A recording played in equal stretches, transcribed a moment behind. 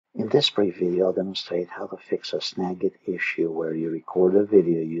In this brief video, I'll demonstrate how to fix a Snagit issue where you record a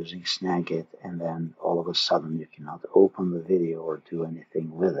video using Snagit and then all of a sudden you cannot open the video or do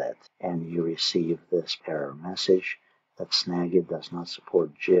anything with it, and you receive this error message that Snagit does not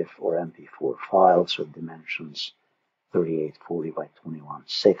support GIF or MPA4 files with dimensions 3840 by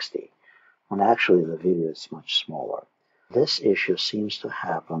 2160, when actually the video is much smaller. This issue seems to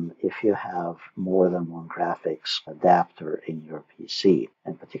happen if you have more than one graphics adapter in your PC,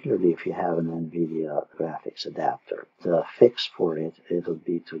 and particularly if you have an NVidia graphics adapter. The fix for it will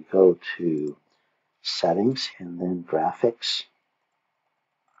be to go to Settings and then Graphics,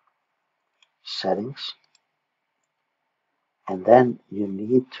 Settings, and then you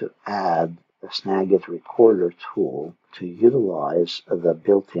need to add the Snagit Recorder tool to utilize the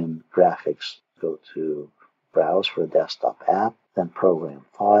built-in graphics. Go to Browse for a desktop app, then Program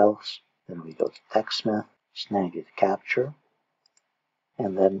Files, then we go to TextSmith, Snagit Capture,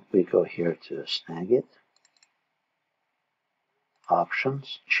 and then we go here to Snagit,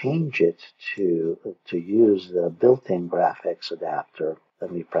 Options, change it to use the built-in graphics adapter.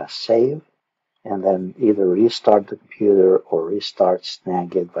 Then we press Save, and then either restart the computer or restart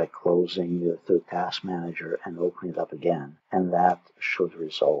Snagit by closing through Task Manager and opening it up again, and that should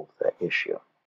resolve the issue.